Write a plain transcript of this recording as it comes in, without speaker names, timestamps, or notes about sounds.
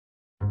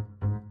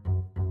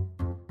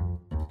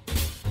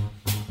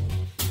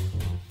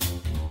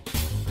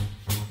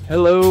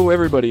Hello,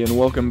 everybody, and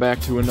welcome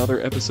back to another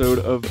episode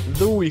of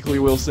The Weekly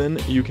Wilson.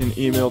 You can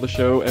email the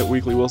show at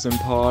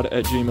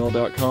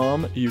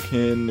weeklywilsonpod@gmail.com. You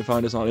can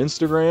find us on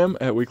Instagram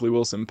at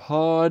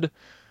weeklywilsonpod.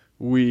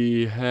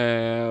 We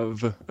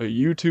have a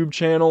YouTube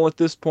channel at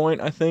this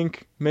point, I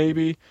think,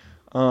 maybe.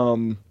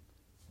 I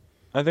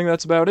think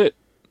that's about it.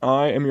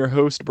 I am your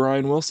host,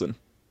 Bryan Wilson.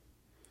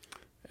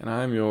 And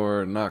I'm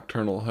your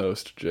nocturnal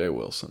host, Jay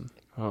Wilson.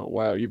 Oh,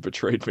 wow, you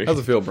betrayed me. How's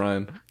it feel,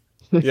 Bryan?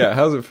 Yeah,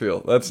 how's it feel?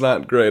 That's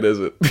not great, is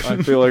it?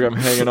 I feel like I'm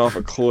hanging off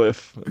a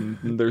cliff,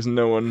 and there's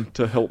no one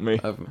to help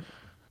me.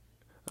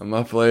 I'm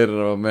up late and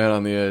I'm a man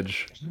on the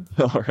edge.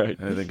 All right.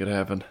 Anything could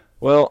happen.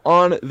 Well,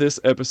 on this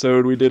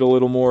episode, we did a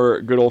little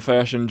more good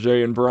old-fashioned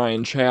Jay and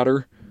Bryan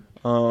chatter.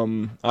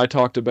 I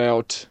talked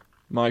about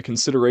my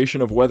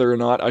consideration of whether or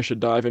not I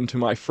should dive into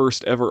my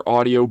first ever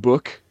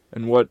audiobook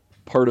and what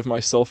part of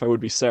myself I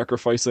would be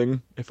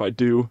sacrificing if I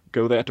do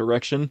go that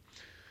direction.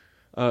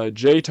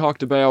 Jay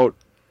talked about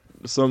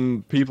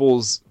some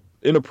people's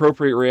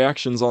inappropriate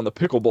reactions on the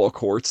pickleball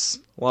courts.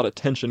 A lot of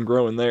tension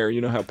growing there.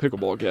 You know how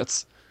pickleball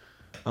gets.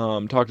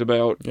 Talked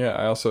about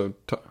I also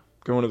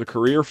going to the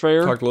career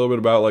fair. Talked a little bit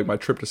about like my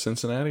trip to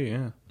Cincinnati.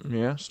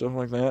 Yeah, stuff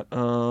like that.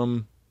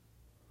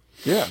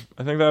 Yeah,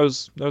 I think that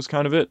was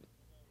kind of it.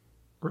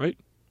 Right?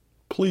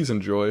 Please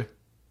enjoy.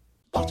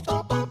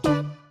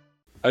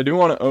 I do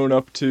want to own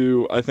up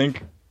to, I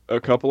think, a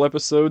couple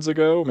episodes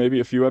ago, maybe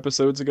a few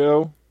episodes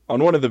ago,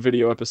 on one of the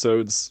video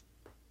episodes,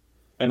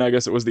 and I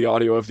guess it was the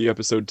audio of the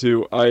episode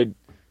too, I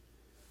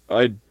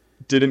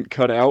didn't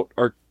cut out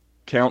our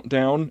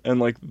countdown and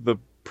like the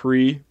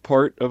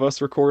pre-part of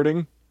us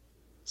recording,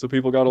 so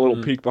people got a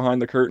little peek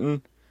behind the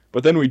curtain,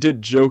 but then we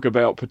did joke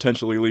about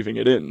potentially leaving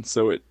it in,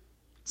 so it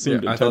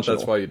seemed intentional. I thought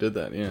that's why you did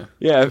that, yeah.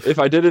 Yeah, if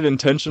I did it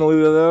intentionally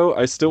though,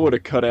 I still would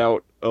have cut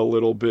out a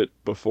little bit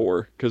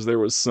before, because there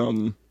was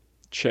some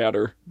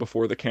chatter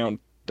before the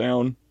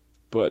countdown,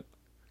 but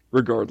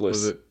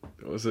regardless.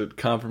 Was it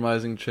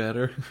compromising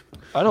chatter?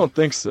 I don't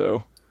think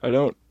so. I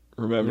don't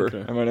remember.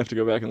 Okay. I might have to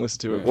go back and listen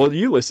to it. Yeah. Well,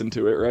 you listened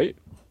to it, right?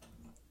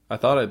 I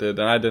thought I did,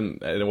 and I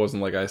didn't. And it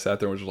wasn't like I sat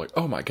there and was just like,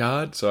 "Oh my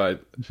god!" So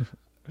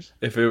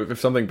if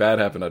something bad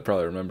happened, I'd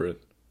probably remember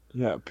it.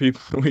 Yeah,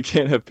 we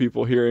can't have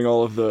people hearing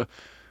all of the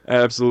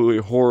absolutely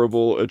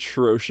horrible,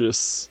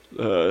 atrocious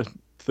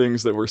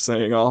things that we're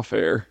saying off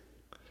air.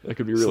 That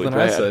could be really bad.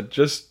 I said,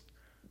 just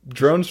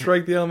drone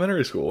strike the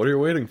elementary school. What are you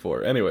waiting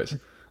for? Anyways.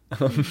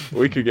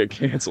 We could get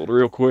canceled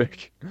real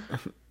quick.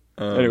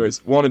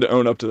 Anyways, wanted to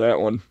own up to that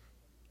one.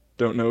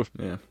 Don't know if...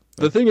 Yeah.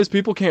 The thing is,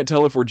 people can't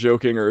tell if we're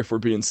joking or if we're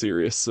being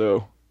serious,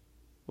 so...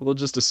 Well, they'll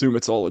just assume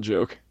it's all a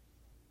joke.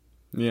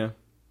 Yeah.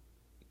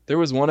 There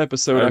was one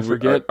episode, I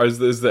forget...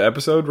 Is the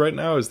episode right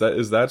now? Is that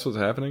what's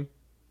happening?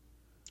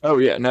 Oh,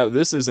 yeah. No,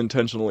 this is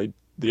intentionally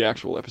the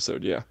actual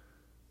episode, yeah.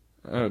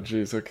 Oh,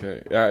 jeez,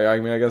 okay. I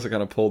mean, I guess I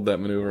kind of pulled that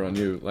maneuver on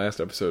you last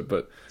episode,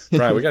 but,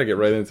 Bryan, we gotta get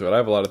right into it. I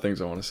have a lot of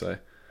things I want to say.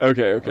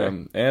 Okay.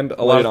 And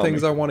a lot of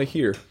things I want to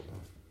hear.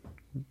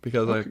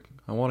 Because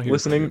I want to hear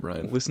from you,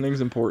 Bryan. Listening's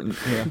important,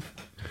 yeah.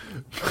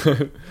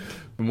 But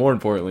more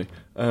importantly,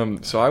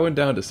 so I went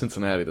down to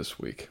Cincinnati this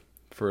week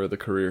for the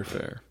career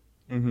fair.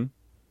 Mm-hmm.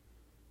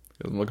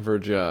 I'm looking for a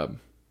job.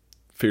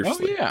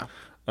 Fiercely. Oh,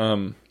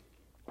 yeah.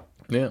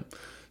 Yeah.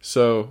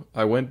 So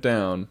I went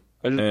down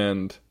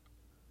and...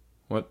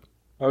 What?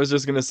 I was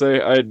just going to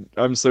say,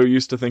 I'm so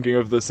used to thinking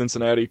of the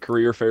Cincinnati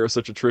career fair as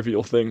such a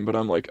trivial thing, but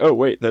I'm like, oh,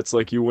 wait, that's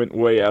like you went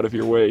way out of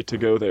your way to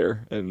go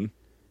there and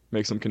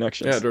make some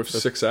connections. Yeah, I drove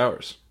 6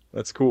 hours.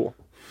 That's cool.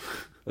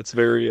 That's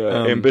very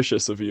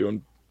ambitious of you,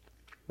 and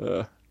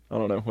I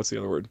don't know, what's the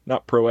other word?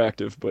 Not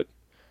proactive, but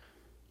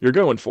you're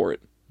going for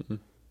it. Mm-hmm.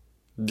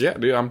 Yeah,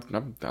 dude, I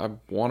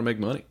want to make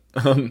money.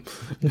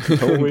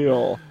 Don't we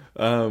all?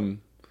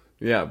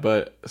 Yeah,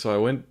 but, so I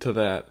went to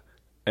that,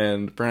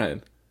 and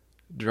Bryan...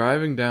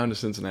 Driving down to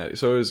Cincinnati.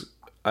 So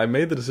I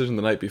made the decision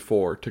the night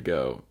before to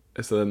go.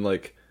 So then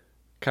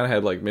kind of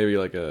had maybe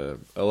a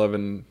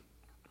 11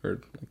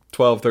 or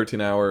 12,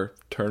 13 hour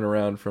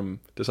turnaround from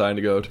deciding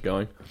to go to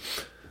going.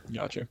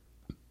 Gotcha.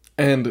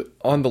 And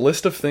on the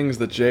list of things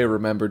that Jay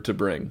remembered to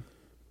bring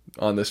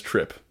on this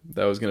trip,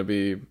 that was going to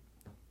be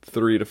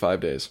 3 to 5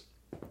 days.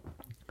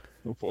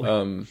 Oh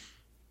boy.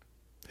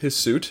 His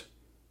suit,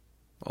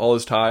 all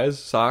his ties,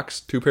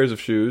 socks, 2 pairs of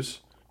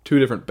shoes, 2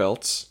 different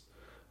belts,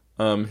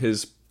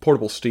 his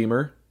portable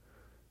steamer,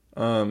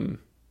 ramen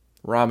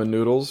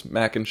noodles,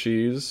 mac and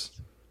cheese,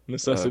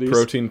 necessities,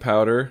 protein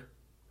powder,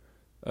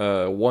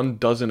 1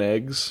 dozen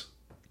eggs.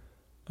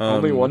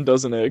 Only 1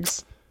 dozen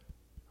eggs?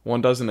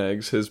 1 dozen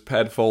eggs, his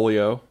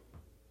Padfolio,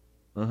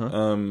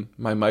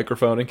 my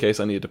microphone in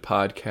case I need to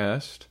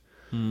podcast,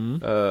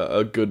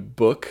 a good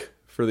book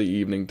for the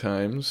evening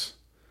times,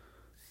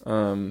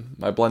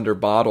 my blender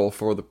bottle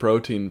for the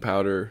protein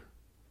powder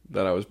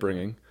that I was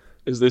bringing.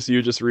 Is this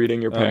you just reading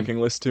your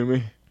packing list to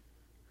me?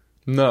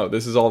 No,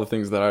 this is all the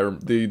things that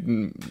the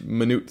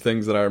minute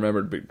things that I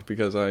remembered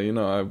because I don't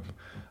know,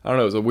 it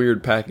was a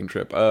weird packing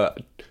trip.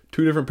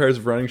 2 different pairs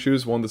of running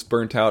shoes, one that's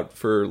burnt out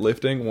for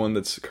lifting, one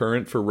that's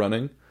current for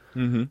running.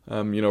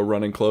 Mm-hmm.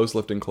 Running clothes,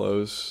 lifting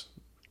clothes.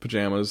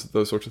 pajamas,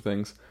 those sorts of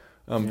things.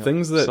 Yeah.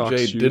 Things that Socks,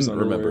 Jay shoes, didn't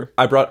remember.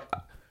 underwear.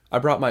 I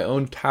brought my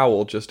own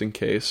towel just in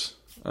case.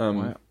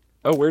 Wow.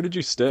 Oh, where did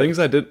you stay? Things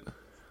I did.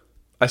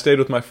 I stayed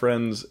with my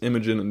friends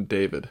Imogen and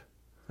David.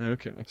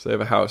 Okay. So they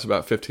have a house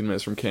about 15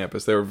 minutes from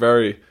campus. They were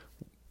very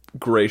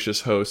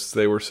gracious hosts.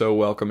 They were so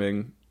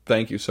welcoming.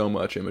 Thank you so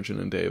much, Imogen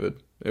and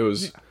David. It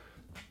was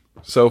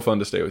so fun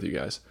to stay with you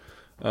guys.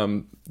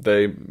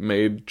 They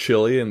made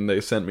chili and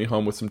they sent me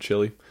home with some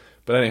chili.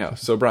 But anyhow,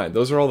 so Bryan,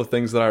 those are all the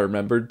things that I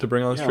remembered to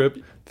bring on this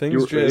trip.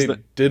 Things Jay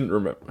didn't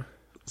remember.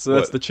 So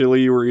that's the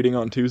chili you were eating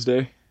on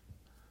Tuesday?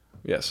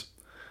 Yes.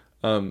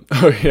 Oh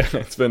yeah,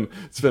 it's been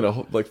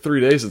like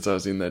 3 days since I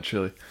was eating that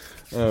chili.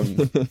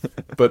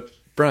 But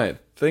Bryan,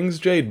 things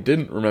Jay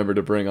didn't remember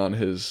to bring on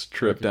his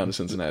trip down to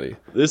Cincinnati.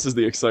 This is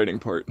the exciting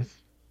part.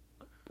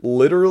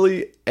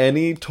 Literally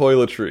any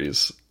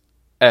toiletries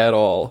at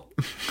all.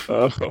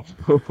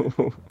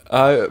 Oh.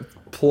 I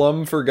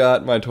plumb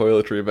forgot my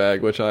toiletry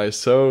bag, which I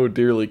so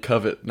dearly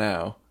covet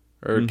now.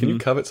 Or can you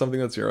covet something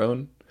that's your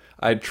own?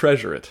 I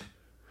treasure it.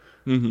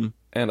 Mm-hmm.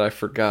 And I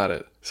forgot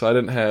it. So I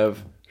didn't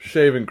have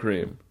shaving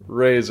cream,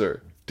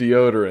 razor,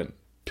 deodorant,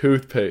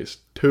 toothpaste,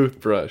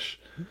 toothbrush.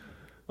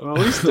 Well,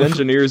 at least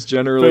engineers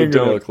generally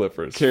don't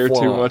clippers, care floss.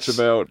 too much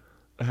about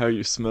how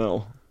you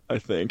smell, I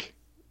think.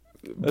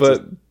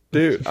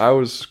 Dude, I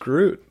was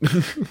screwed.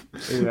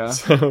 Yeah.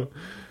 So,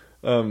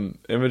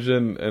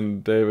 Imogen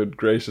and David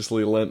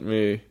graciously lent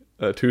me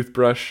a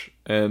toothbrush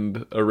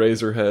and a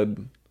razor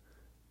head,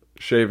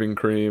 shaving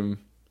cream,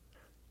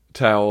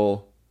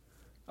 towel.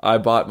 I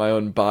bought my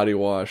own body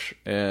wash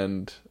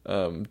and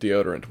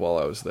deodorant while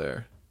I was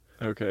there.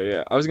 Okay,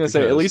 yeah. I was going to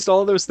say, at least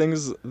all of those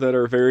things that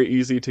are very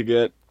easy to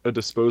get a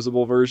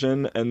disposable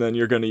version, and then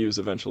you're going to use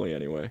eventually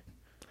anyway.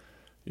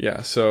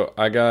 Yeah, so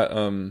I got,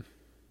 so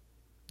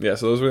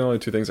those were the only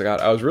two things I got.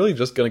 I was really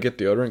just going to get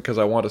deodorant because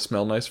I want to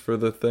smell nice for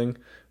the thing,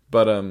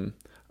 but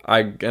I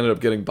ended up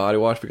getting body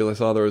wash because I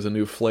saw there was a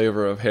new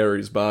flavor of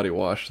Harry's body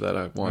wash that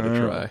I wanted to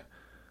try.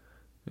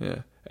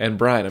 Yeah. And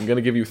Bryan, I'm going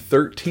to give you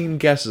 13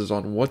 guesses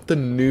on what the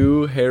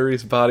new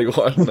Harry's body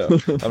wash... No,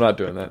 I'm not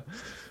doing that.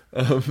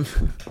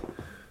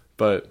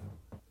 But...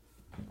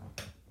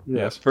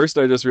 Yes. First,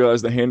 I just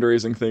realized the hand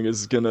raising thing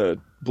is going to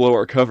blow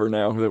our cover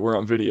now that we're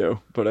on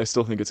video, but I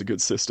still think it's a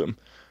good system.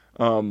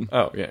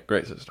 Oh, yeah,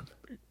 great system.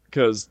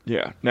 Because,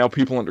 now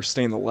people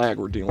understand the lag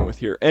we're dealing with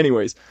here.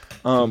 Anyways,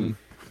 a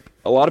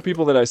lot of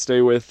people that I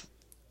stay with...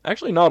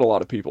 Actually, not a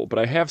lot of people, but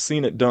I have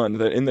seen it done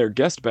that in their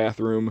guest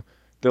bathroom,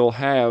 they'll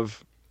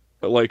have...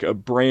 like a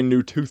brand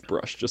new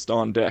toothbrush just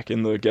on deck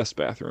in the guest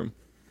bathroom.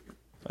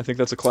 I think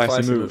that's a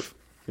classy move.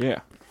 Yeah,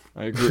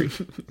 I agree.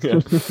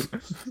 Yeah.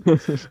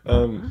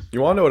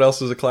 You want to know what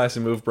else is a classy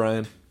move,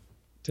 Bryan?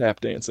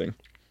 Tap dancing.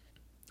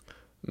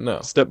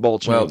 No. Step ball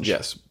change. Well,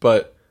 yes,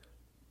 but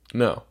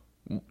no.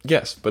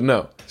 Yes, but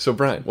no. So,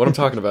 Bryan, what I'm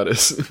talking about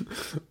is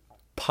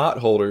pot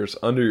holders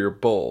under your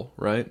bowl,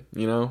 right?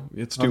 You know,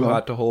 it's too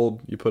hot to hold.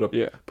 You put a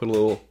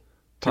little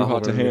too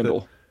hot to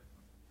handle.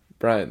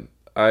 Bryan,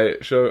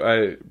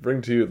 I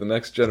bring to you the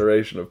next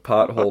generation of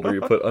pot holder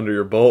you put under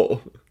your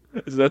bowl.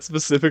 Is that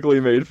specifically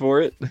made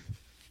for it?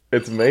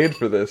 It's made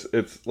for this.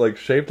 It's like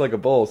shaped like a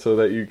bowl so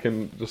that you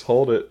can just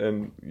hold it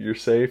and you're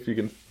safe.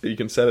 You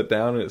can set it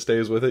down and it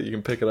stays with it. You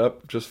can pick it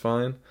up just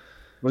fine.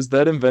 Was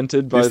that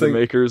invented by the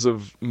makers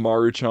of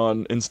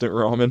Maruchan instant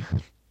ramen?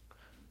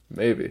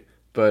 Maybe,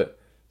 but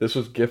this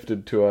was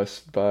gifted to us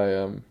by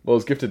it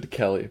was gifted to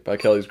Kelly by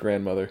Kelly's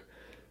grandmother,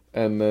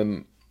 and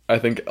then I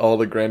think all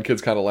the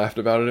grandkids kind of laughed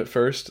about it at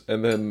first,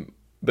 and then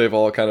they've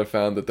all kind of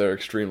found that they're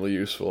extremely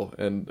useful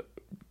and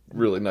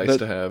really nice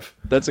to have.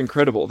 That's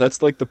incredible.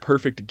 That's like the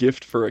perfect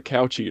gift for a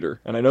couch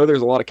eater. And I know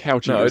there's a lot of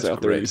couch eaters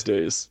out there these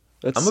days.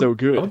 That's so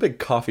good. I'm a big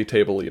coffee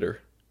table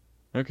eater.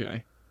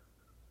 Okay.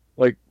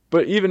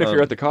 But even if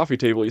you're at the coffee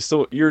table,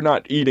 you're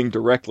not eating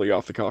directly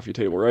off the coffee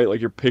table, right? Like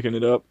you're picking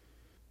it up.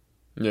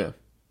 Yeah.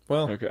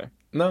 Well. Okay.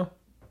 No.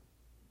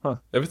 Huh.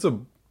 If it's a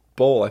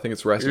bowl, I think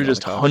it's resting. You're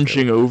just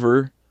hunching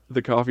over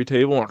the coffee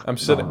table. I'm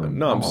sitting.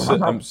 No,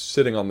 I'm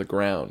sitting on the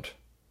ground.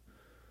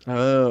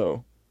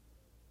 Oh.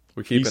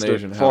 We keep an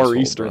Asian household, Far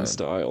Eastern Bryan.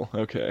 style.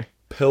 Okay.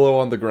 Pillow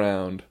on the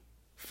ground,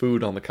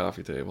 food on the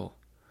coffee table.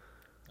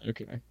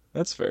 Okay,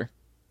 that's fair.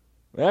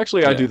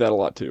 Actually, I do that a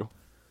lot too.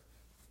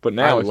 But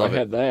now, if I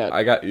had that,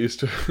 I got used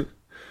to it.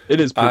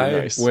 It is pretty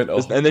nice.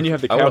 And then you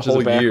have the couch as a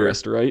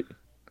backrest, right?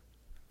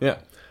 Yeah.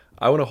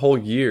 I went a whole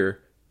year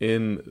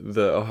in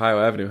the Ohio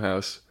Avenue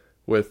house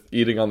with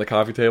eating on the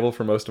coffee table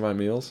for most of my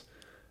meals.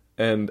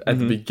 And at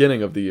the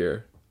beginning of the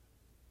year,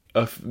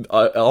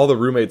 all the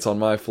roommates on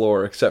my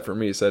floor, except for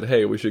me, said,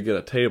 hey, we should get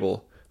a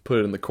table, put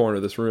it in the corner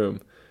of this room.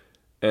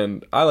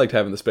 And I liked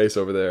having the space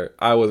over there.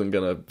 I wasn't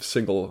going to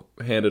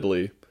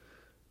single-handedly,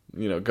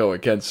 go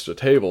against a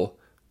table.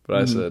 But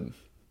I said,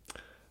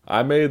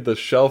 I made the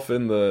shelf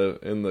in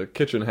the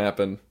kitchen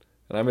happen,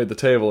 and I made the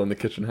table in the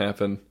kitchen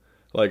happen,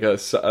 like a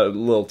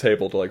little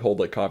table to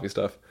hold coffee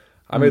stuff.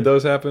 I made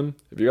those happen.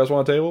 If you guys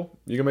want a table,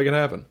 you can make it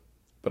happen.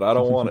 But I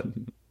don't want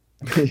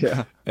it.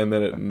 Yeah. And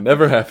then it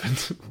never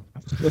happened.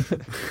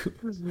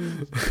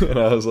 And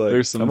I was like,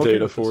 There's some I'm okay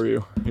data with this. for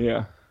you.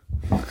 Yeah.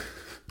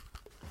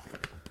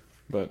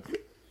 But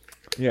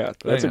Yeah,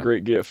 that's a anyhow,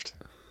 great gift.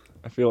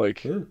 I feel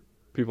like yeah.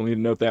 people need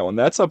to note that one.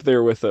 That's up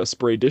there with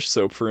spray dish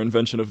soap for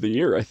invention of the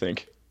year, I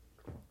think.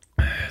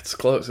 It's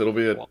close. It'll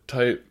be a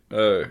tight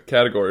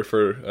category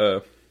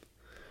for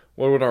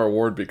what would our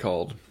award be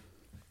called?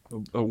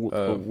 A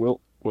Uh,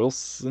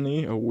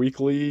 Wilsony, a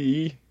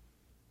weekly.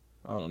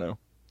 I don't know.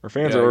 Our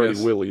fans yeah, are I already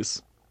guess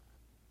Willies.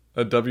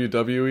 a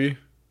WWE.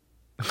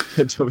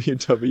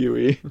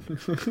 WWE.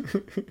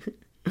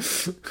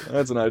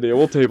 That's an idea.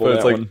 We'll table But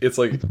that one. it's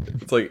like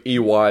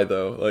EY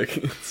though. Like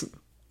it's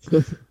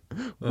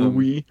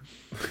We.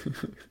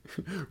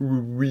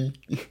 we.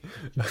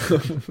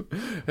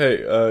 Hey,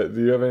 do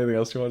you have anything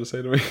else you want to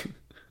say to me?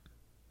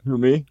 Who,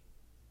 me?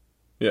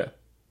 Yeah.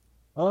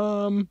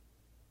 Um,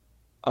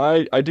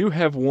 I do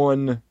have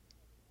one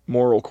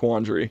moral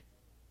quandary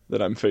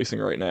that I'm facing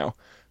right now.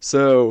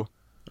 So,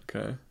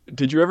 Okay.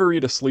 did you ever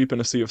read Asleep in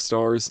a Sea of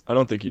Stars? I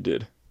don't think you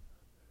did.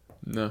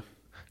 No.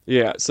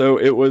 Yeah, so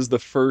it was the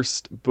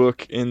first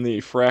book in the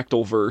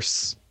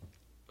Fractalverse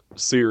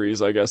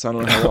series, I guess. I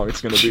don't know how long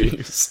it's going to be.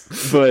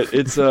 Jeez. But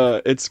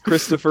it's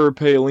Christopher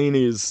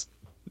Paolini's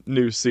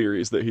new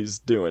series that he's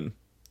doing.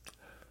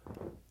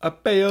 A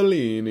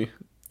Paolini.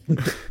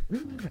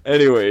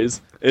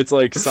 Anyways, it's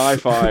like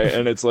sci-fi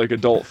and it's like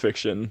adult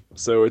fiction,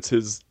 so it's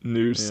his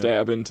new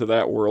stab into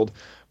that world.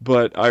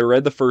 But I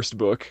read the first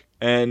book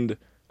and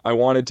I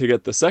wanted to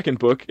get the second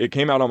book. It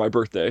came out on my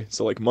birthday,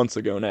 so like months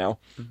ago now.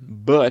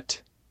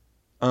 But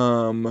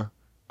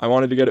I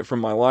wanted to get it from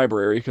my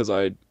library because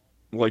I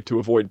like to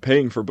avoid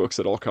paying for books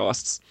at all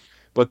costs.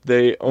 But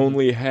they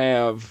only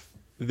have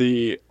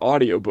the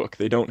audiobook.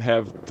 They don't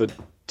have the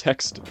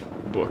text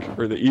book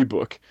or the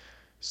ebook.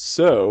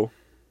 So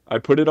I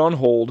put it on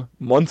hold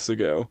months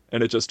ago,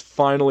 and it just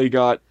finally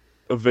got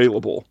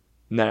available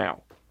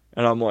now.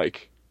 And I'm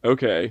like,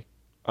 okay,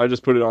 I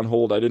just put it on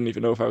hold. I didn't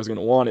even know if I was going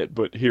to want it,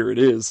 but here it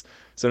is.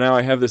 So now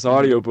I have this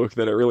audiobook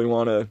that I really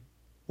want to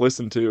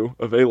listen to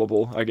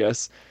available, I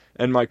guess.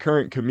 And my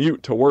current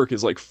commute to work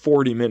is like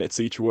 40 minutes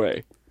each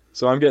way.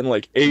 So I'm getting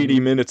like 80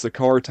 minutes of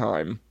car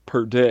time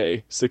per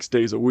day, 6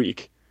 days a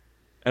week.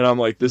 And I'm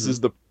like, this is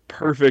the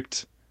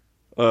perfect,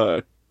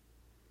 uh,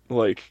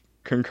 like,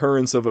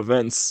 concurrence of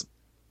events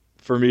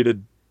for me to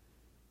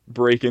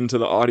break into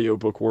the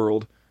audiobook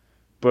world.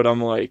 But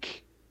I'm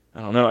like, I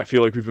don't know, I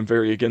feel like we've been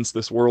very against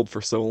this world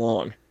for so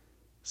long.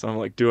 So I'm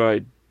like, do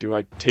I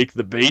take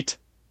the bait?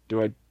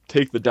 Do I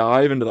take the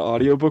dive into the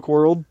audiobook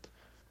world?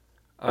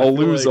 I I'll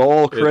feel lose like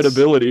all it's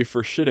credibility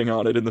for shitting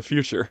on it in the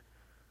future.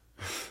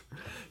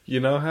 you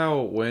know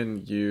how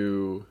when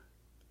you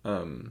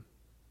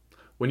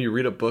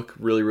read a book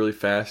really really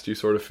fast you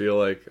sort of feel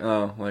like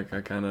oh like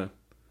I kind of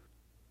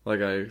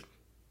like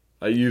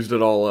I used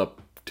it all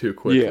up too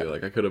quickly, Yeah.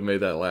 like I could have made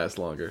that last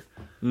longer.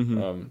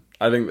 Hmm.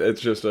 I think it's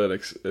just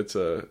it's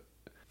a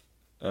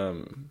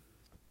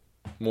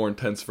more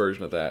intense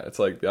version of that. It's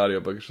like the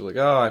audiobook is just like,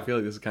 oh, I feel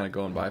like this is kind of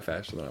going by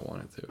faster than I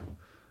want it to.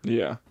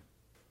 Yeah.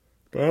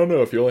 But I don't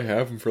know if you only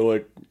have them for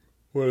like,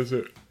 what is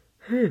it,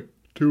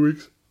 2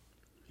 weeks?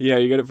 Yeah,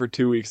 you get it for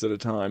 2 weeks at a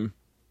time.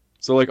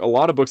 So, like, a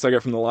lot of books I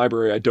get from the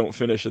library I don't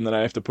finish, and then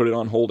I have to put it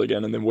on hold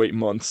again and then wait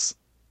months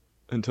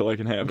until I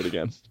can have it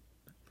again.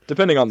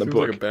 Depending on the Seems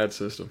like a book. bad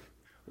system.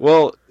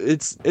 Well,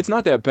 it's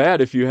not that bad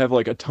if you have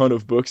like a ton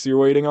of books you're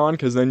waiting on,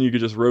 because then you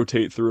could just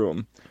rotate through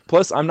them.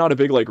 Plus, I'm not a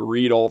big like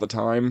read all the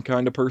time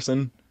kind of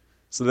person,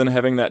 so then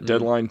having that Mm.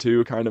 deadline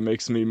too kind of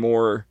makes me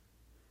more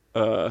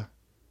uh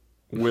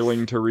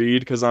willing to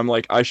read, because I'm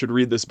like I should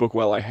read this book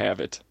while I have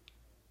it.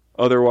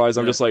 Otherwise,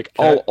 I'm Yeah. just like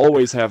I'll Cat.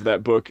 always have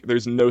that book.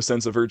 There's no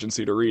sense of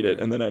urgency to read it,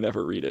 and then I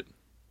never read it.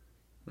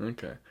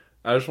 Okay.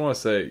 I just want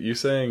to say, you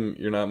saying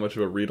you're not much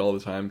of a read all the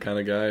time kind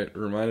of guy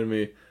reminded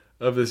me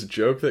of this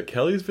joke that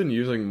Kelly's been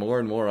using more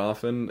and more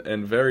often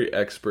and very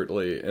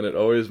expertly, and it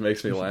always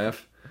makes me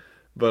laugh.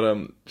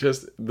 But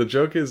just the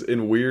joke is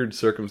in weird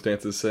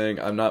circumstances saying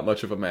I'm not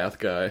much of a math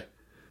guy.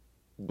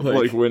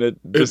 Like when it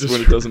it just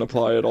when it doesn't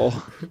apply at all.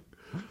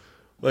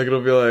 like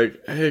it'll be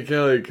like, "Hey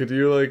Kelly, could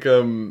you like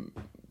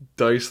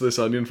dice this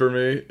onion for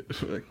me?"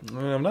 Like,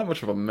 I'm not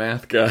much of a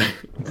math guy.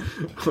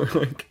 or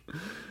like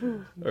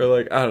or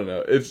like I don't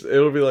know.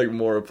 It'll be like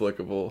more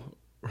applicable.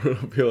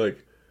 It'll be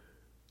like,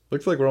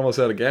 looks like we're almost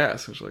out of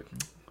gas. It's like,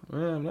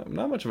 well, I'm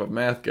not much of a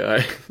math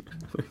guy.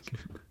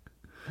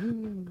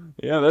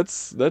 Yeah,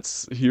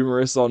 that's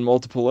humorous on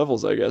multiple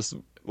levels, I guess.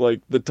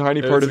 Like the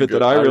tiny part It's of a it that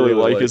good. I I really really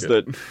like like is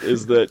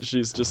it. that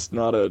she's just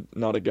not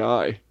a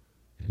guy.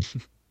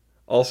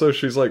 Also,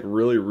 she's like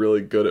really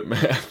really good at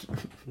math.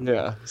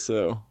 Yeah,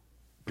 so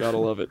gotta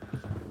love it.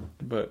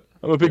 But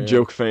I'm a big yeah,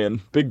 joke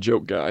fan, big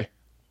joke guy.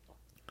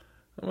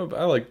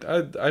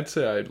 I'd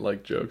say I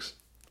like jokes.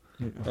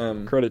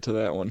 Credit to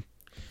that one.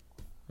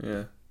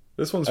 Yeah,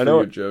 this one's I for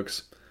know you,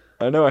 jokes.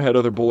 I know I had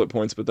other bullet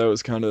points, but that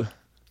was kind of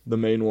the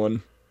main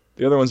one.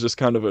 The other one's just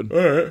kind of an All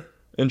right.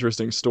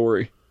 interesting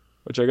story,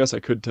 which I guess I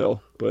could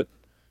tell, but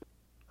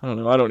I don't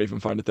know. I don't even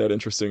find it that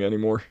interesting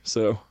anymore.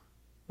 So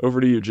over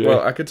to you, Jay.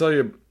 Well, I could tell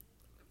you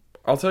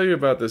I'll tell you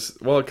about this.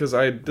 Well, because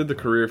I did the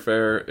career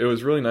fair. It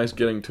was really nice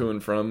getting to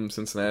and from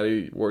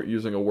Cincinnati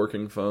using a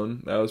working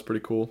phone. That was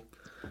pretty cool.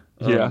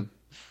 Yeah.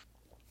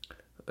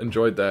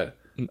 Enjoyed that.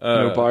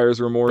 No buyer's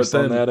But remorse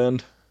on then, that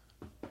end.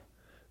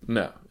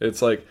 no.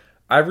 It's like,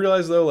 I've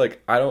realized though,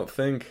 like, I don't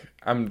think,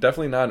 I'm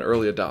definitely not an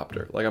early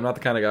adopter. Like, I'm not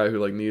the kind of guy who,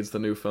 like, needs the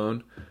new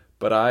phone.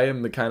 But I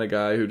am the kind of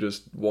guy who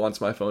just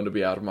wants my phone to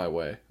be out of my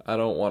way. I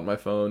don't want my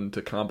phone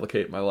to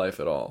complicate my life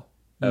at all.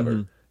 Ever.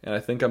 Mm-hmm. And I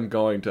think I'm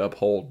going to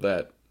uphold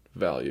that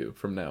value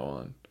from now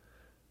on.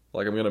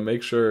 Like, I'm going to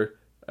make sure,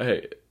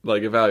 hey,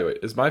 like, evaluate.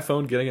 Is my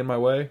phone getting in my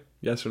way?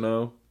 Yes or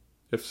no?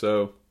 If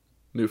so,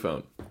 new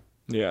phone.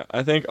 Yeah,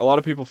 I think a lot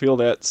of people feel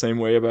that same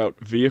way about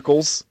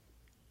vehicles.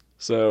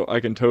 So I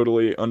can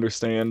totally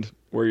understand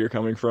where you're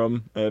coming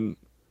from and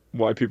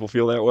why people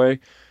feel that way.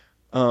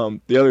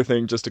 The other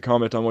thing, just to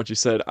comment on what you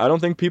said, I don't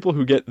think people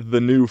who get the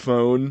new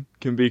phone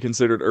can be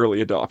considered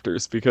early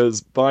adopters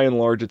because by and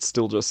large it's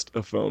still just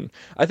a phone.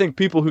 I think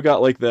people who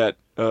got like that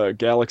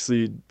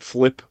Galaxy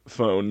flip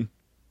phone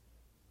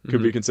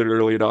could be considered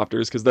early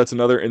adopters because that's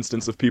another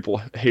instance of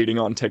people hating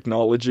on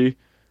technology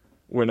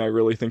when I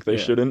really think they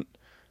Yeah. shouldn't.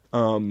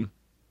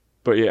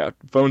 But yeah,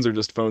 phones are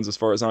just phones as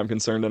far as I'm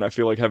concerned, and I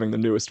feel like having the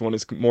newest one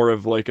is more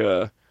of like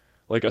a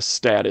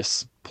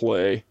status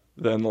play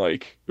than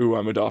like, ooh,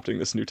 I'm adopting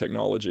this new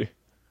technology.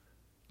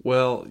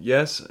 Well,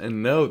 yes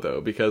and no,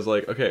 though, because,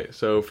 like, okay,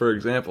 so for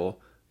example,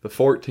 the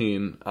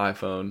 14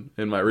 iPhone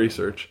in my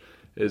research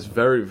is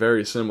very,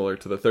 very similar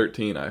to the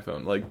 13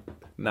 iPhone. Like,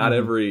 not Mm-hmm.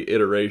 every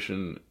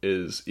iteration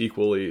is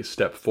equally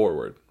step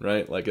forward,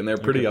 right? Like, and they're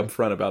pretty Okay.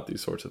 upfront about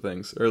these sorts of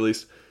things, or at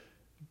least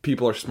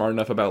people are smart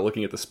enough about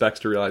looking at the specs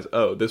to realize,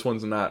 oh, this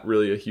one's not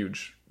really a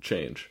huge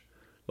change.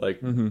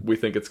 Like, Mm-hmm. we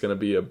think it's going to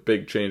be a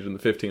big change in the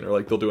 15, or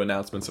like they'll do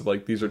announcements of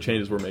like, these are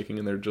changes we're making,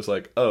 and they're just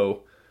like,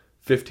 oh,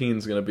 15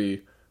 is going to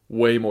be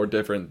way more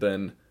different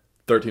than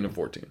 13 and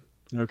 14.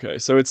 Okay,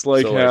 so it's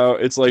like So how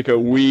like, it's like a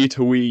Wii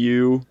to Wii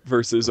U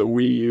versus a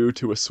Wii U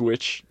to a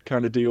Switch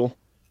kind of deal.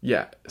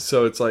 yeah,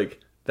 so it's like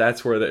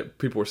that's where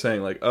people were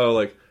saying like, oh,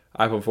 like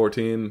iPhone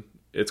 14,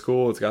 it's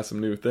cool, it's got some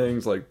new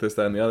things like this,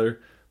 that, and the other,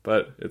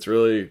 but it's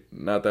really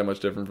not that much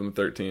different from the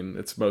 13.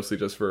 It's mostly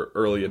just for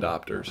early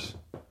adopters,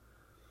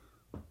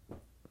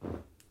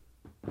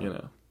 you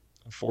know.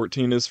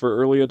 14 is for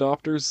early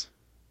adopters,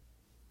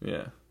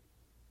 Yeah,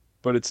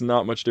 but it's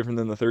not much different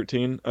than the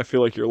 13. I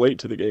feel like you're late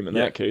to the game in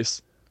yeah. that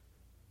case.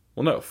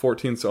 Well, no,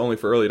 14's only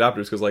for early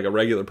adopters because like a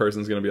regular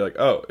person's gonna be like,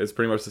 oh, it's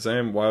pretty much the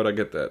same. Why would I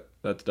get that?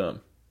 That's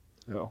dumb.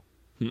 Oh.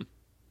 Hmm.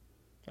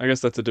 I guess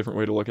that's a different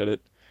way to look at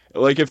it.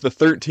 Like if the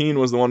 13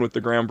 was the one with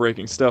the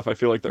groundbreaking stuff, I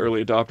feel like the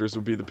early adopters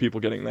would be the people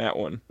getting that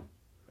one.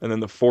 And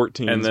then the And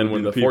 14s then would be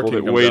when the the people 14 that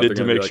comes out, they're waited to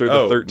gonna be make like, sure the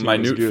oh, 13 was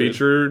minute good.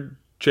 feature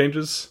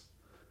changes.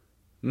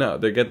 No,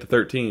 they get the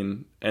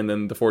 13, and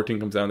then the 14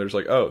 comes down. There's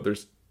like, oh,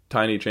 there's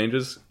tiny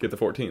changes. Get the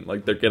 14.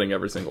 Like they're getting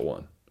every single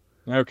one.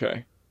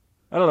 Okay.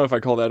 I don't know if I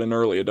call that an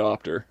early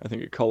adopter. I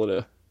think I'd call it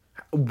a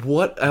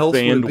What else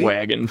would it be?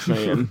 bandwagon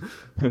fan.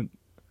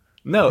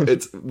 No,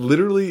 it's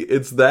literally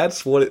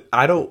that's what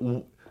I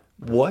don't.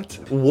 What?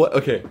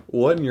 Okay,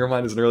 what in your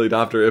mind is an early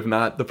adopter if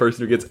not the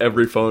person who gets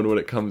every phone when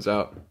it comes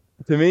out?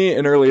 To me,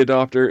 an early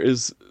adopter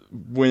is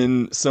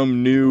when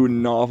some new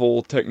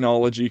novel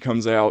technology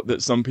comes out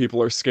that some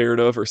people are scared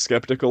of or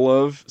skeptical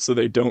of, so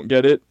they don't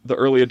get it. The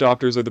early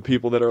adopters are the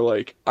people that are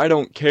like, I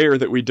don't care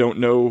that we don't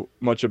know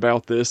much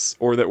about this,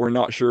 or that we're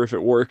not sure if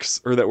it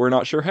works, or that we're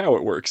not sure how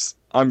it works.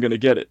 I'm gonna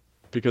get it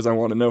because I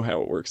want to know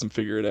how it works and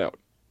figure it out.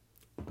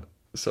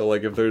 So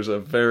like if there's a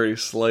very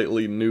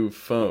slightly new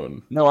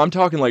phone. No, I'm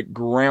talking like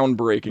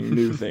groundbreaking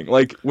new thing.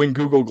 Like when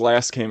Google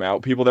Glass came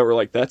out, people that were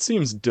like, that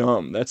seems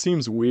dumb. That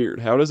seems weird.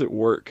 How does it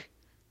work?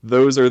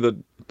 Those are the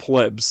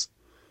plebs.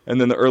 And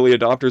then the early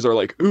adopters are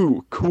like,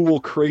 ooh, cool,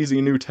 crazy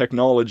new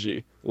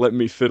technology. Let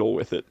me fiddle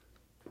with it.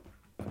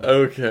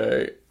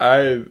 Okay,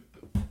 I'm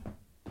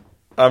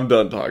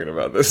done talking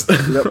about this.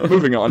 Yep,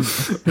 moving on.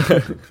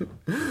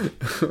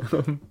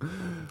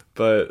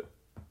 But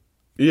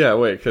yeah,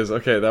 wait, because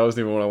okay, that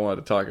wasn't even what I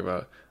wanted to talk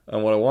about.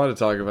 And what I wanted to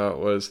talk about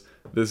was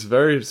this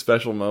very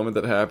special moment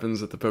that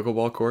happens at the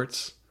pickleball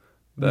courts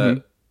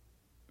that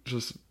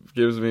just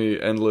gives me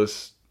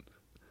endless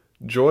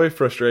joy,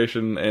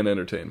 frustration, and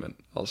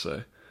entertainment. I'll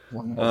say.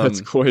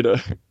 That's quite a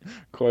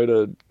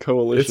It's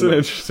coalition an of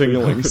interesting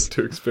moment feelings.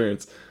 to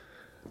experience.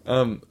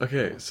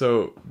 Okay,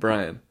 so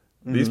Brian,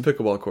 these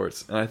pickleball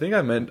courts, and I think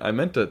I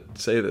meant to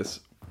say this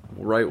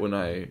right when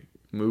I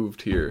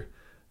moved here,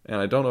 and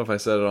I don't know if I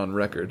said it on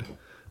record,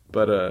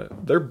 but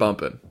they're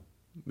bumping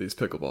these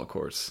pickleball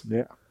courts.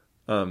 Yeah.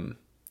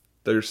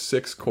 There's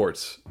 6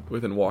 courts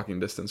within walking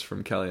distance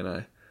from Kelly and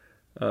I,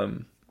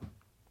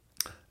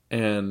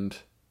 and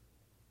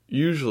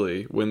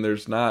usually when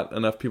there's not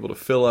enough people to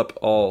fill up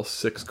all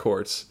 6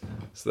 courts,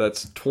 so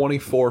that's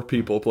 24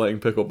 people playing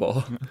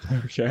pickleball.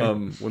 Okay.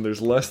 When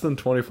there's less than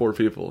 24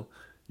 people,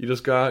 you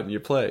just go out and you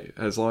play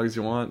as long as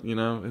you want. You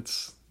know,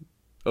 it's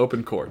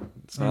open court.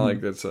 It's not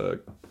like it's a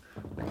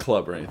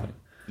club or anything.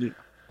 Yeah.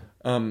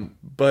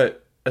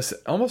 But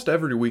almost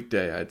every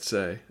weekday, I'd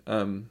say,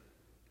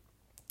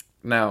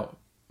 Now,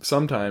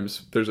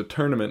 sometimes there's a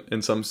tournament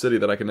in some city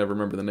that I can never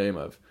remember the name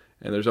of.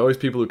 And there's always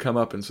people who come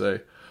up and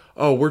say,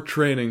 oh, we're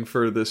training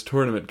for this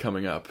tournament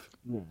coming up.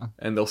 Yeah.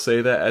 And they'll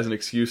say that as an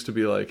excuse to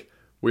be like,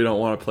 we don't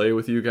want to play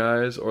with you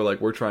guys, or like,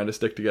 we're trying to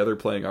stick together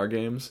playing our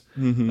games.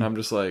 Mm-hmm. And I'm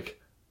just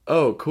like,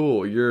 oh,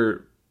 cool,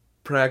 you're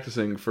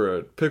practicing for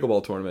a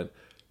pickleball tournament.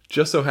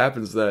 Just so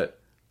happens that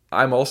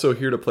I'm also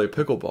here to play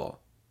pickleball.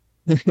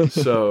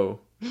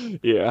 So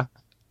Yeah.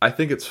 I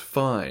think it's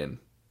fine.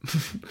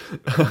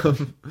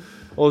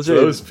 Well, So Jay,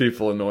 those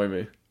people annoy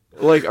me.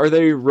 like, are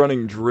they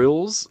running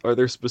drills? Are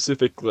there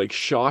specific, like,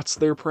 shots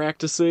they're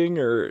practicing?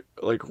 Or,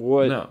 like,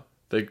 what? No,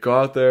 they go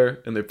out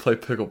there and they play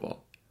pickleball.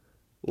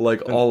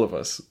 Like all of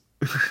us.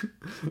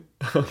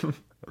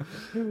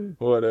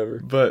 Whatever.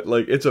 But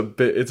like it's a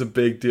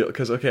big deal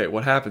because okay,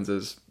 what happens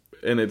is,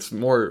 and it's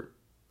more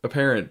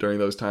apparent during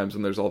those times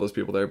when there's all those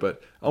people there,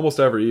 but almost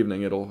every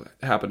evening it'll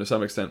happen to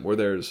some extent where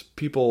there's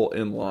people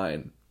in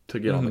line to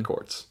get on the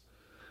courts.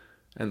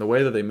 And the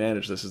way that they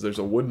manage this is there's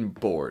a wooden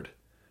board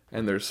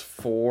and there's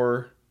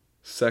 4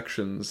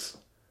 sections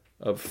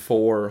of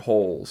 4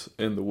 holes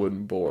in the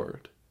wooden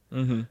board.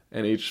 Mm-hmm.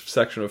 And each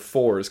section of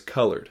 4 is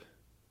colored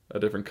a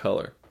different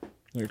color.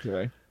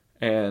 Okay.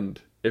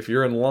 And if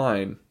you're in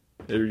line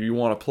or you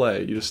want to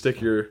play, you just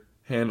stick your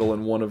handle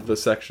in one of the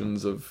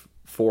sections of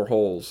 4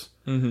 holes.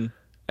 Mm-hmm.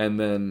 And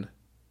then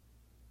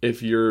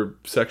if your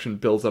section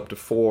builds up to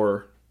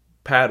 4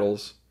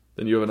 paddles,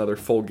 then you have another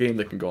full game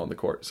that can go on the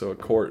court. So a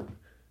court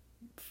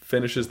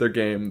finishes their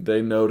game,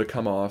 they know to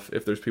come off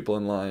if there's people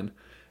in line,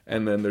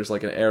 and then there's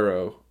like an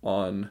arrow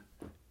on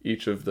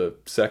each of the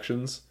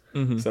sections.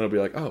 Mm-hmm. So then it'll be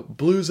like, oh,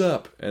 blue's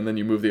up, and then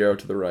you move the arrow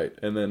to the right,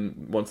 and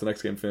then once the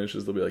next game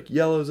finishes, they'll be like,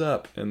 yellow's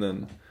up, and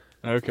then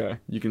Okay.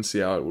 you can see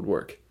how it would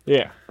work.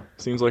 Yeah.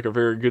 Seems like a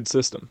very good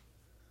system.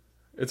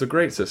 It's a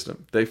great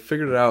system. They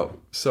figured it out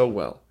so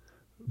well.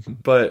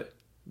 But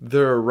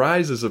there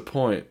arises a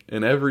point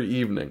in every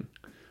evening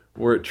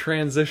where it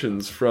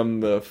transitions from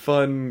the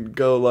fun,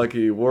 go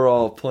lucky, we're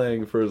all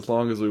playing for as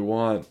long as we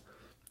want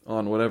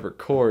on whatever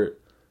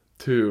court,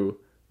 to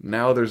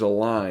now there's a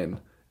line,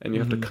 and you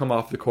have to come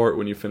off the court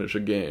when you finish a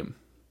game.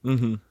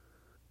 Mm-hmm.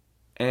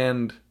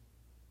 And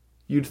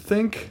you'd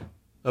think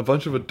a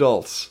bunch of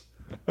adults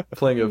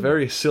playing a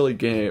very silly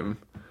game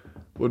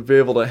would be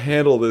able to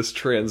handle this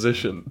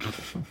transition.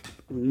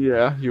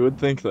 Yeah, you would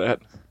think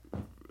that.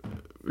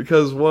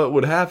 Because what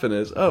would happen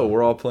is, oh,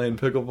 we're all playing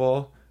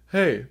pickleball.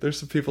 Hey, there's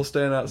some people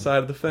standing outside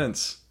of the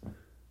fence.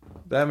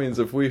 That means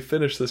if we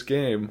finish this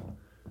game,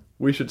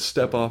 we should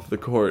step off the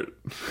court.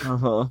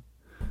 Uh-huh.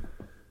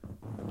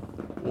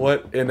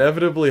 What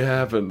inevitably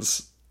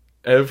happens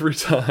every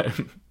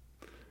time,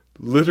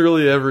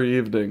 literally every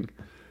evening,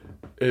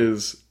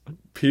 is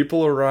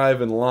people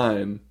arrive in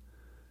line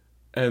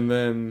and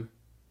then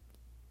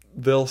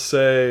they'll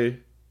say,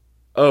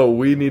 oh,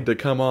 we need to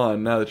come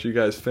on now that you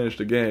guys finished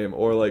a game.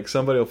 Or like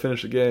somebody will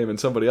finish a game and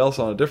somebody else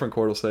on a different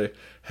court will say,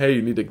 hey,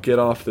 you need to get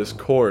off this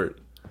court.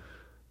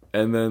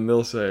 And then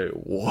they'll say,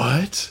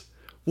 what?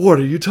 What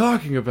are you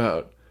talking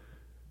about?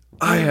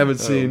 I haven't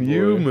seen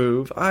you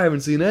move. I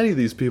haven't seen any of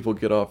these people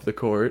get off the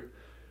court.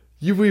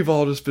 We've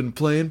all just been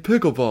playing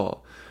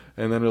pickleball.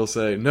 And then it'll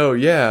say, no,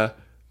 yeah,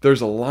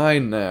 there's a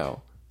line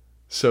now.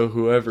 So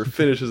whoever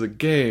finishes a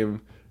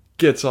game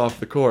gets off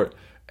the court.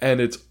 And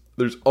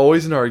there's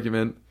always an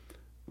argument.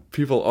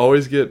 People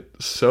always get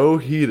so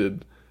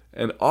heated.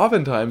 And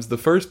oftentimes, the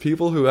first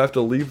people who have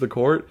to leave the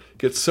court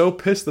get so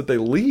pissed that they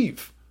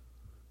leave.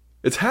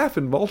 It's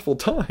happened multiple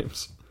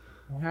times.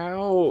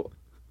 How?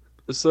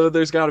 So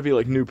there's got to be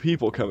like new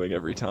people coming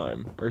every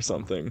time or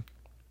something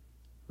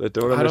that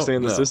don't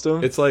understand the know.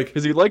 system. It's like,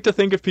 Because you'd like to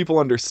think if people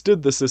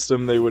understood the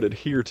system, they would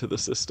adhere to the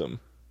system.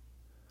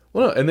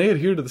 well, no, and they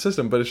adhere to the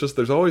system, but it's just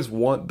there's always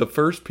the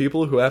first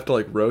people who have to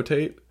like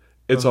rotate.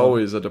 It's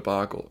always a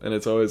debacle, and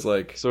it's always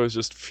like, So it's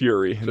just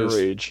fury and Just-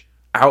 rage.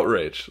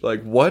 outrage.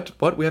 Like, what?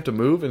 We have to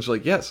move? And she's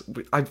like, yes.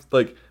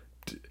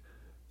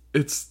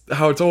 It's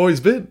how it's always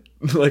been.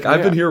 Like,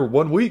 I've been here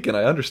 1 week, and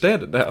I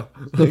understand it now.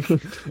 Like,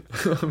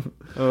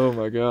 Oh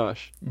my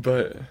gosh.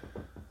 but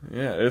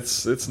yeah,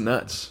 it's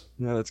nuts.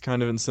 Yeah, that's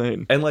kind of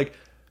insane. And like,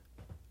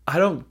 I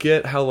don't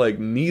get how like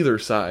neither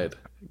side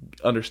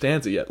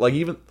understands it yet. Like,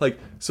 even like,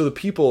 so the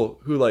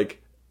people who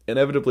like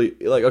inevitably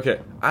like,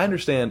 okay, I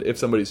understand if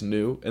somebody's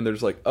new and they're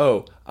just like,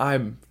 oh,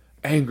 I'm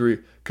angry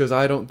because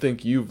I don't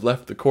think you've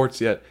left the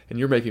courts yet and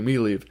you're making me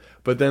leave.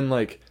 But then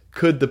like,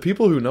 could the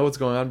people who know what's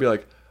going on be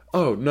like,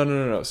 oh,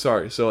 no,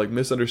 sorry, so like,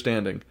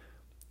 misunderstanding,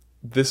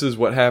 this is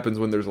what happens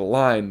when there's a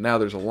line, now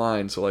there's a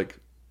line, so like,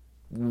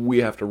 we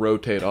have to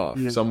rotate off.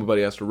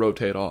 Somebody has to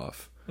rotate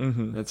off.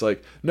 Mm-hmm. And it's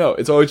like, no,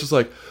 it's always just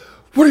like,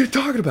 what are you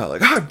talking about?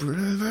 Like,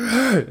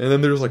 and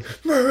then they're just like,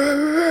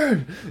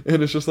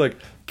 and it's just like,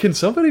 can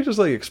somebody just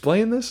like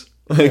explain this?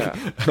 Like,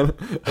 I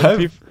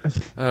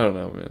don't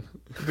know, man.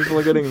 People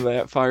are getting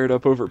that fired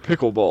up over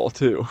pickleball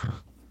too.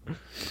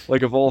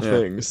 Like, of all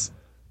things.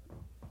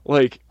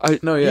 Like,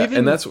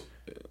 and that's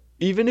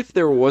even if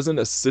there wasn't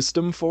a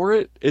system for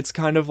it, it's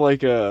kind of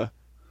like a,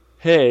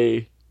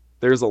 hey,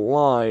 there's a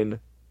line,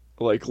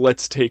 like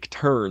let's take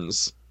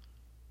turns,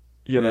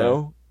 you Yeah.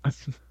 know?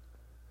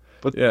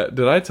 But Yeah,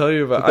 did I tell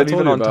you about? but I then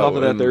told even you on top about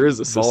of that, there in is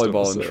a system.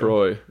 volleyball in So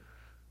Troy.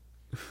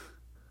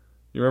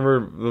 You remember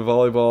the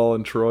volleyball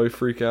in Troy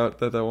freak out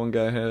that one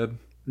guy had?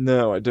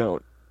 no, I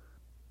don't.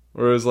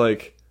 Where it was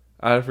like,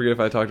 I forget if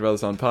I talked about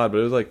this on pod, but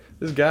it was like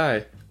this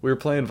guy. We were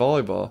playing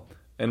volleyball,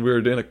 and we were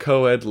in a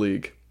co-ed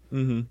league,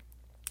 Mm-hmm.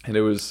 and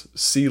it was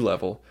C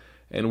level,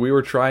 and we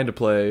were trying to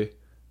play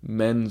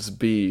men's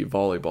B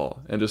volleyball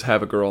and just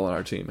have a girl on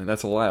our team, and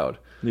that's allowed.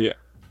 Yeah.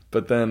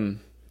 But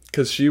then,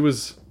 because she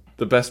was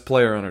the best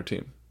player on our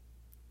team,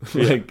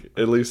 like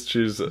at least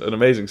she's an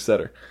amazing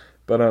setter.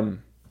 But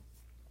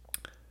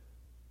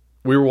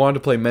we were wanting to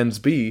play men's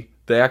B.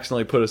 They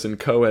accidentally put us in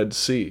co-ed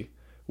C,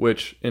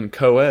 which in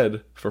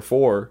co-ed for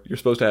 4, you're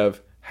supposed to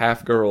have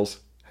half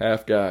girls,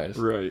 half guys.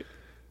 Right.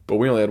 But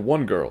we only had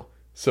one girl.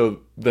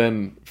 So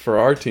then for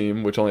our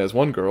team, which only has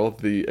one girl,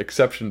 the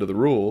exception to the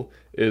rule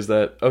is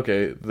that,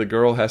 okay, the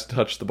girl has to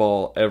touch the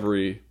ball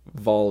every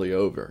volley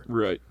over.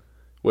 Right.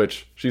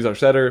 Which, she's our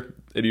setter.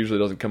 It usually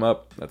doesn't come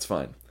up. That's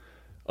fine.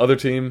 Other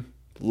team,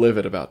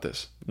 livid about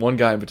this. One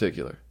guy in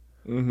particular.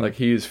 Mm-hmm. Like,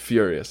 he's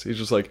furious. He's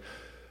just like,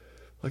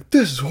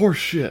 this is horse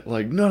shit.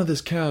 Like, none of this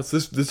counts.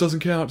 This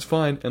doesn't count. It's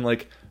fine. And,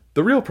 like,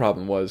 the real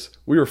problem was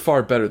we were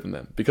far better than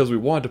them because we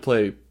wanted to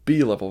play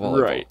B-level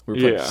volleyball. Right. We were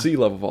playing Yeah.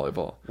 C-level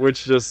volleyball.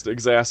 Which just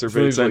exacerbates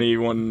So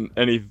he's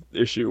any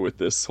issue with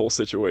this whole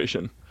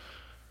situation.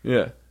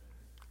 Yeah.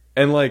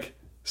 And, like,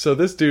 so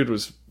this dude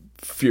was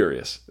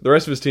furious. The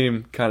rest of his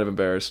team kind of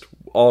embarrassed.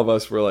 All of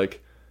us were,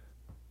 like,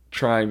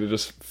 trying to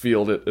just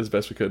field it as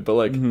best we could. But,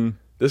 like,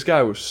 this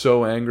guy was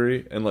so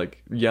angry and,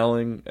 like,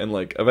 yelling. And,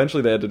 like,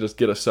 eventually they had to just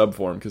get a sub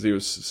for him because he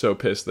was so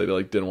pissed that he,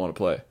 like, didn't want to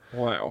play.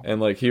 Wow. And,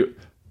 like,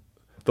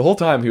 the whole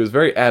time he was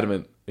very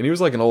adamant. And he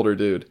was, like, an older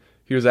dude.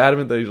 He was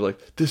adamant that he was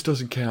like, this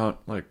doesn't count.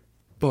 Like,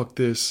 fuck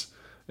this.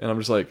 And I'm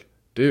just like,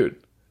 dude,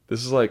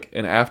 this is, like,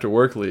 an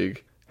after-work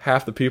league.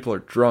 Half the people are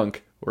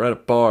drunk. We're at a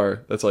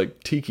bar that's,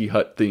 like, tiki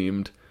hut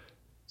themed.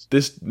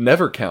 This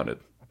never counted.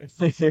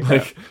 Yeah.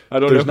 Like, I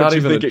don't there's know not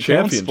what you even think a it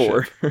counts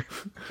for.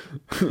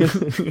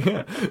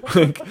 Yeah.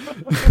 Like,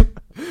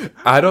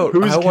 I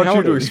want you to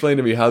counting? explain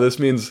to me how this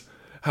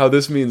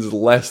means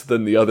less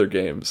than the other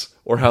games,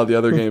 or how the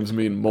other games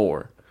mean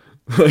more.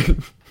 Like,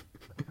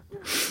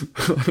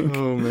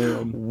 Oh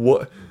man.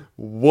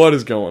 what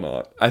is going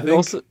on? I think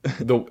also-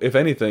 if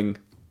anything,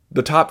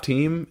 the top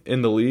team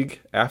in the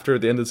league after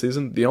the end of the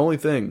season, the only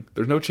thing,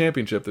 there's no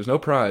championship, there's no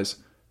prize.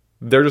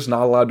 They're just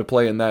not allowed to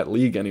play in that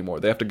league anymore.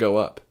 They have to go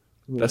up.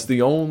 That's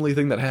the only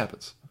thing that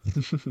happens.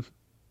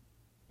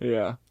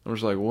 Yeah. I'm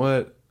just like,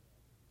 what?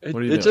 It,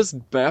 What are you it doing?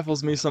 just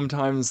baffles me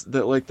sometimes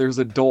that like there's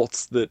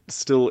adults that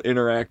still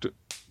interact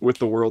with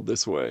the world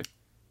this way.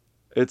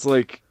 It's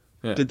like,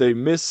 Yeah. did they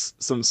miss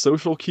some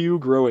social cue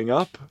growing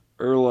up?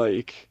 Or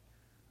like,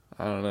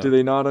 I don't know. do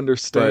they not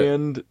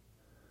understand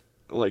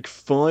like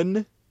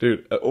fun?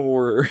 Dude,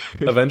 Or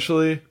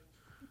eventually,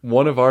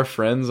 one of our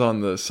friends on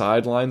the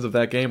sidelines of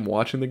that game,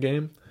 watching the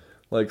game,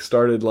 like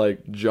started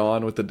like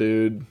jawing with the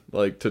dude,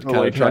 like to kind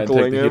like of try and take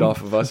heckling the heat him?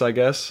 off of us, I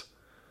guess.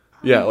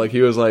 Yeah, like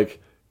he was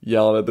like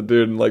yelling at the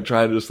dude and like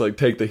trying to just like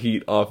take the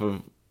heat off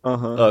of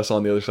uh-huh. us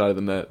on the other side of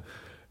the net.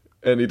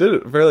 And he did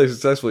it fairly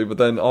successfully, but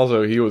then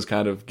also he was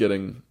kind of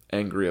getting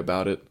angry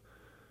about it.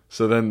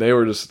 So then they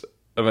were just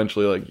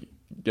eventually like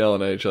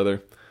yelling at each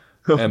other.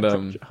 And Oh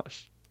my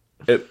gosh.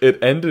 it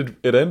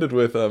ended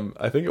with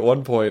I think at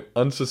one point,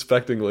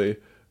 unsuspectingly,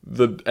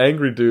 the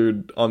angry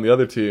dude on the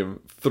other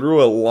team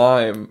threw a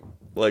lime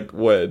like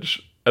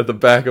wedge at the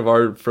back of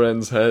our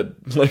friend's head.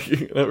 Like,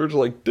 and we were just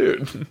like,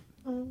 dude,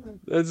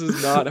 This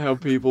is not how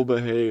people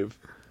behave.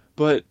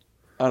 But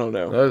I don't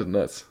know. that is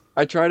nuts.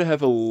 I try to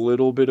have a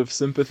little bit of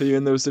sympathy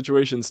in those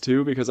situations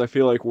too, because I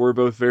feel like we're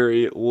both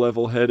very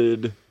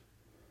level-headed,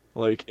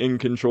 like in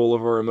control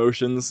of our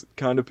emotions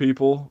kind of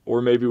people,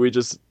 or maybe we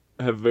just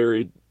have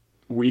very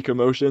weak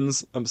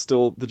emotions.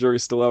 The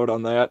jury's still out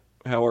on that,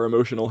 how our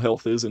emotional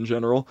health is in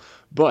general.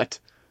 But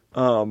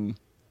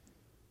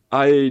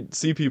I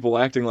see people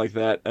acting like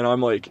that and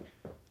I'm like,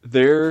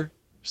 they're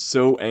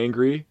so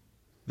angry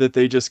that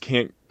they just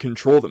can't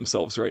control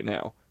themselves right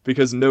now,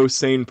 because no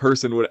sane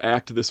person would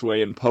act this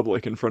way in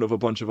public in front of a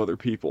bunch of other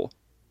people.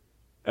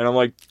 And I'm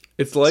like,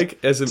 It's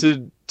like to it's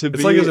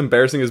be like as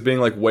embarrassing as being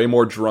like way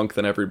more drunk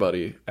than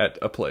everybody at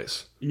a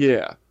place.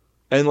 yeah.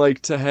 And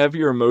like to have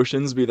your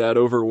emotions be that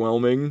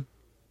overwhelming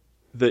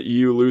that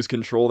you lose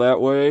control that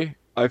way,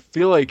 I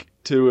feel like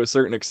to a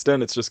certain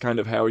extent it's just kind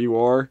of how you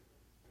are.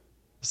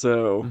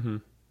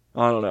 So,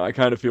 I don't know, I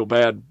kind of feel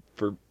bad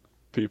for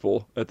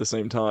people at the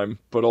same time,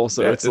 but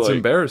also Yeah, it's it's like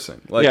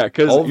embarrassing. Like, Yeah,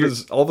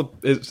 'cause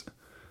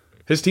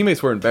his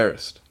teammates were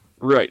embarrassed.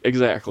 right,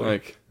 exactly.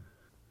 Like,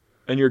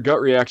 And your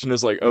gut reaction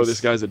is like, oh, this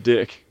guy's a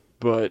dick.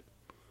 But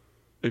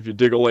if you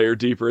dig a layer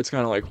deeper, it's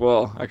kind of like,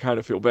 well, I kind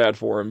of feel bad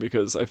for him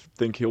because I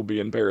think he'll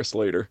be embarrassed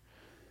later.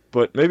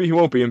 But maybe he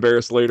won't be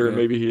embarrassed later, and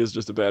Yeah. maybe he is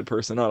just a bad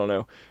person. I don't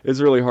know. It's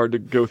really hard to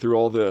go through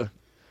all the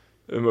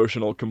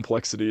emotional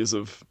complexities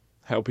of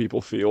how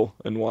people feel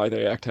and why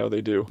they act how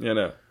they do. you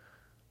know,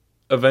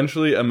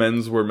 eventually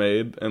amends were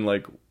made, and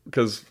like,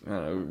 because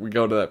we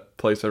go to that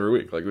place every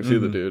week, like we see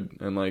the dude,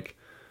 and like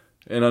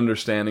an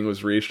understanding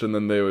was reached, and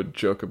then they would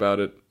joke about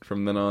it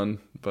from then on.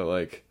 But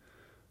like,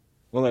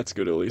 well, that's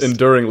good at least.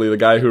 enduringly, the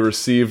guy who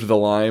received the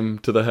lime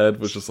to the head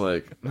was just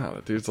like, no,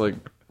 that dude's like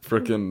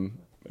freaking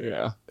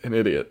an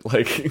idiot.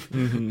 Like,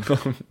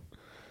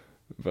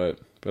 but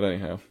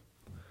anyhow,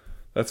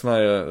 that's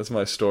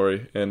my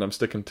story, and I'm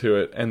sticking to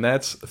it, and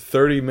that's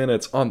 30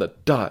 minutes on the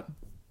dot,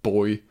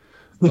 boy.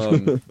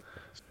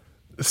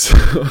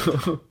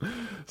 So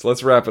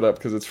let's wrap it up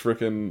because it's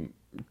freaking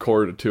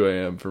quarter to 2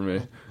 a.m. for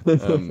me.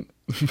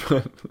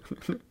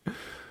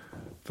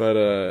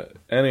 But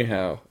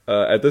anyhow,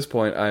 at this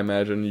point, I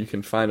imagine you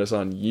can find us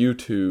on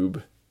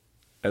YouTube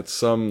at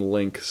some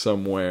link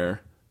somewhere,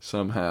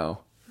 somehow.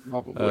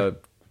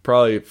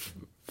 Probably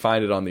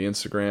find it on the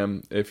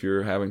Instagram if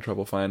you're having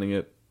trouble finding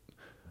it.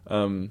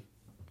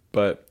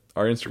 But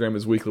our Instagram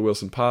is Weekly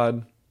Wilson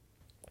Pod.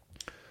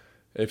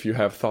 If you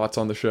have thoughts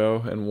on the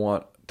show and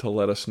want to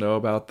let us know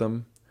about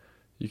them,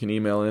 you can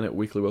email in at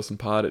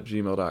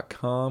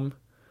weeklywilsonpod@gmail.com.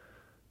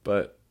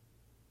 But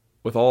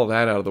with all of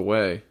that out of the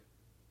way,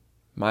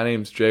 my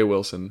name's Jay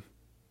Wilson.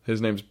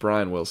 His name's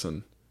Bryan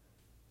Wilson.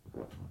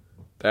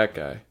 That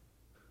guy.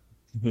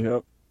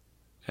 Yep.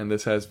 And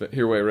this has been...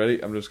 Here, wait,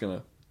 ready? I'm just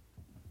gonna...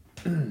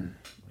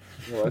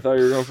 Well, I thought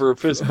you were going for a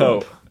fist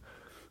bump. Oh.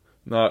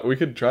 No, we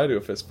could try to do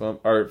a fist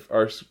bump.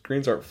 Our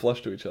screens aren't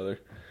flush to each other.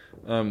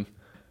 And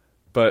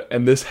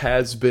this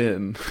has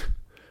been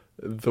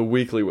the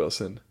Weekly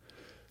Wilson.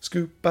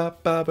 Scoop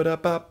bop bop ba da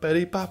bop ba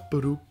dee bop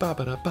ba doo bop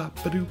ba da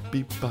bop ba doo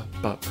beep bop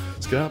bop.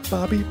 Scop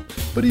bop beep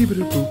ba dee ba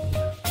doo boop.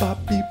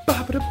 Bop beep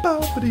bop ba da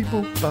bop ba dee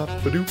boop bop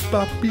ba doo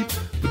bop beep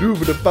ba doo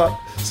ba da bop.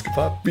 Scop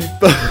bop beep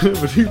bop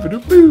ba dee ba doo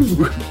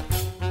boo.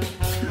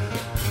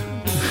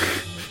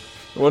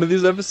 One of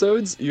these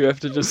episodes, you have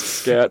to just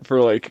scat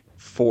for like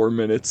 4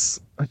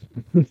 minutes.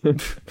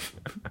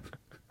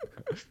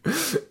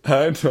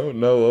 I don't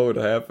know what would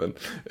happen.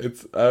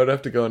 I would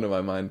have to go into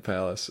my mind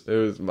palace.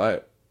 It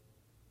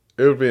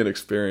would be an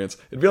experience.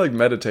 It'd be like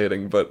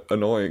meditating, but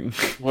annoying.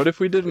 What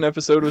if we did an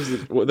episode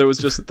that was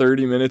just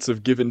 30 minutes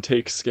of give and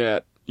take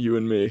scat, you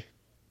and me?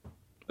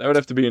 That would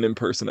have to be an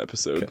in-person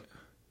episode.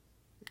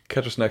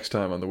 Catch us next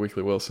time on the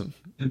Weekly Wilson.